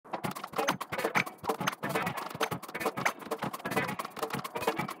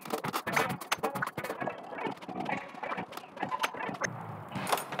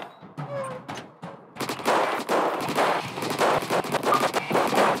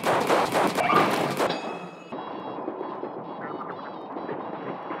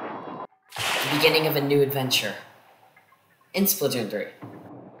beginning of a new adventure. In Splatoon 3.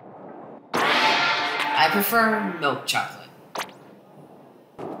 I prefer milk chocolate.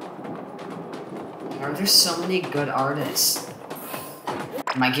 Are there so many good artists?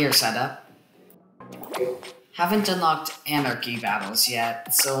 My gear setup. Haven't unlocked anarchy battles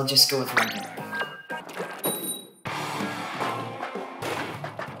yet, so I'll just go with regular.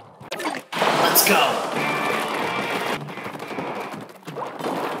 Let's go!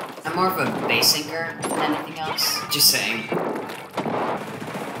 I'm more of a bass sinker than anything else. Just saying.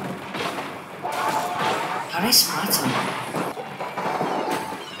 How'd I spot someone?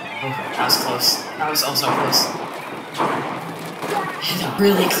 Oh, that was close. That was also close.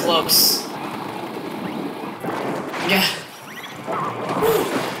 Really close. Yeah.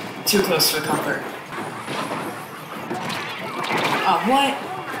 Too close for comfort. Oh, what?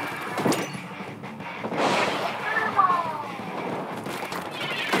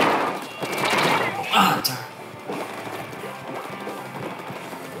 Oh, darn.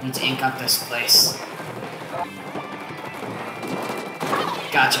 Need to ink up this place.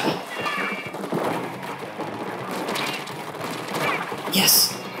 Gotcha.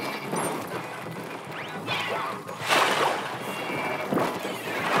 Yes.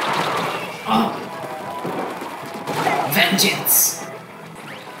 Oh. Vengeance.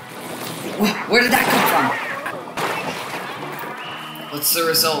 Where did that come from? What's the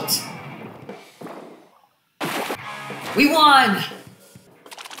result? We won!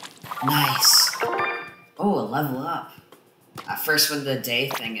 Nice. Oh, a level up. That first one of the day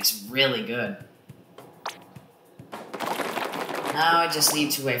thing is really good. Now I just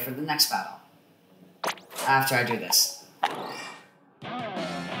need to wait for the next battle. After I do this.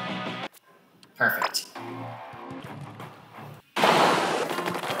 Perfect.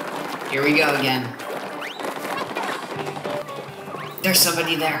 Here we go again. There's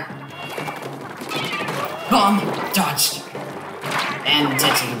somebody there. Bomb! Dodged. And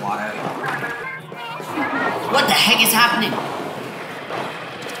dead to the water. What the heck is happening?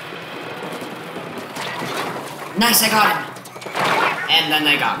 Nice, I got him. And then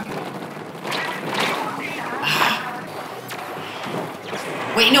they got me.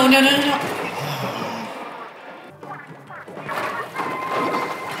 Wait, no.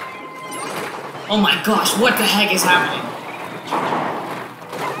 Oh my gosh, what the heck is happening?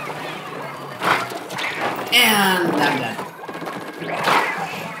 And I'm dead.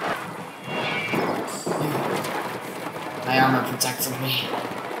 My armor protected me.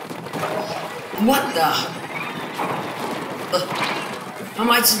 What the? How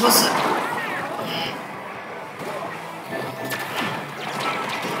am I supposed to?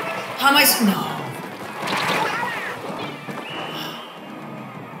 How am I? No.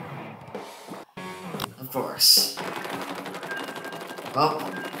 Of course. Well.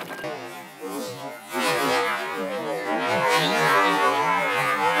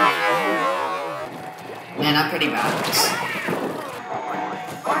 Man, I'm pretty bad at this.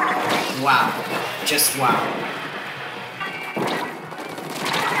 Wow. Just wow.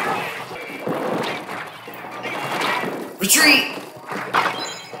 Retreat!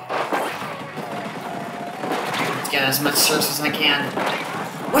 Let's get as much source as I can.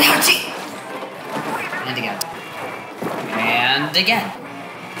 Wait, how'd she? And again. And again.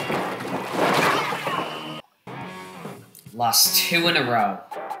 Lost 2 in a row.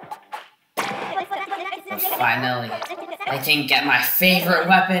 But finally, I can get my favorite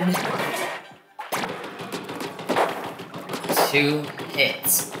weapon. 2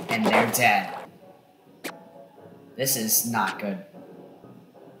 hits, and they're dead. This is not good.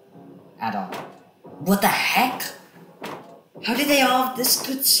 At all. What the heck? How did they all have this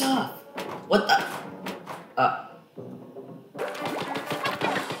good stuff? What the?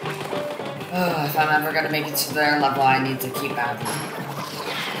 If I'm ever gonna make it to their level, I need to keep battling.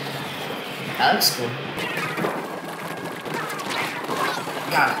 That looks cool.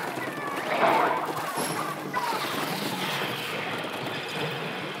 Got it.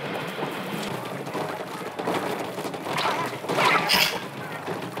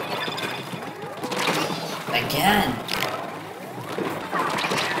 Again.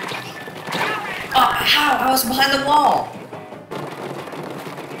 Oh, how? I was behind the wall.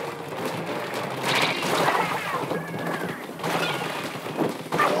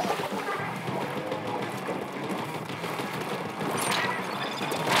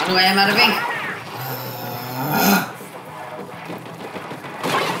 On the way, I'm out of ink.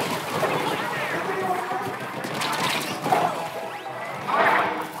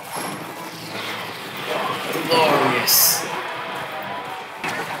 Glorious.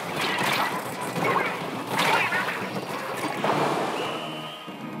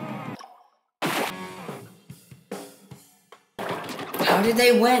 How did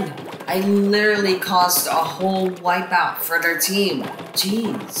they win? I literally caused a whole wipeout for their team.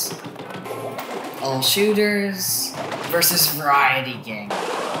 Jeez. All shooters versus variety gang.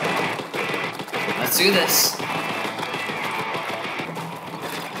 Let's do this.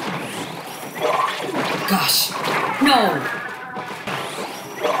 Gosh, no!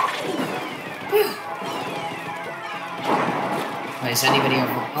 Whew. Wait, is anybody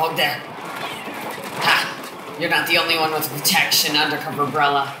over? Oh, there. Ha! You're not the only one with protection, undercover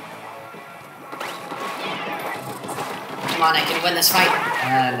umbrella. Come on, I can win this fight.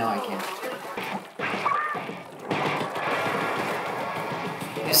 No, I can't.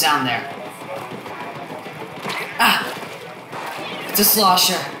 Who's down there? Ah! It's a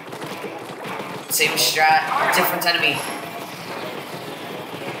slosher. Same strat, different enemy.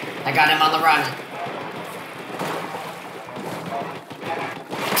 I got him on the run.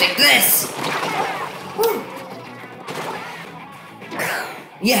 Take this! Woo.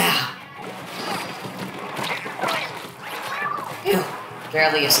 Yeah! Phew.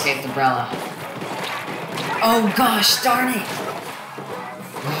 Barely escaped the umbrella. Oh gosh, darn it!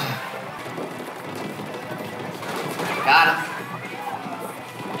 Got him.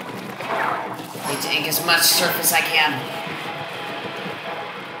 Need to ink as much surf as I can.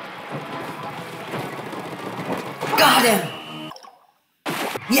 Got him!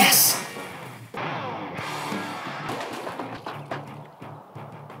 Yes!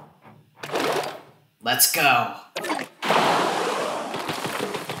 Let's go.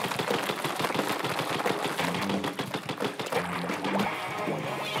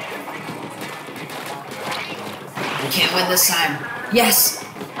 We can't win this time. Yes!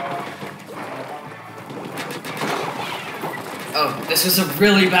 Oh, this was a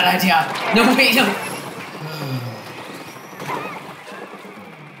really bad idea. No, wait, no.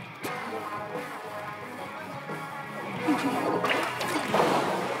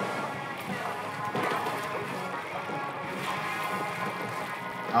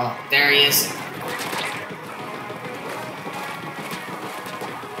 Oh, there he is.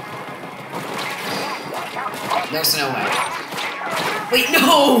 There's no way. Wait,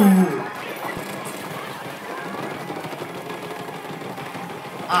 no!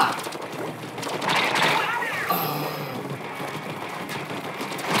 Ah. Oh.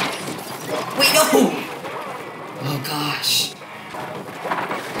 Wait, no! Oh, gosh.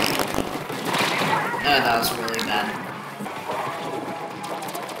 Oh, that was really bad.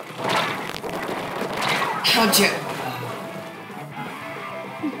 How'd you...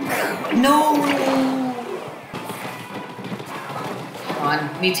 No! Come on,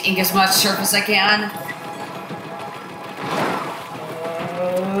 need to ink as much surf as I can.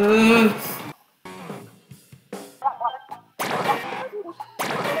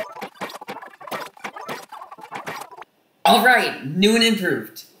 Alright, new and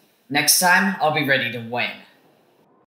improved. Next time, I'll be ready to win.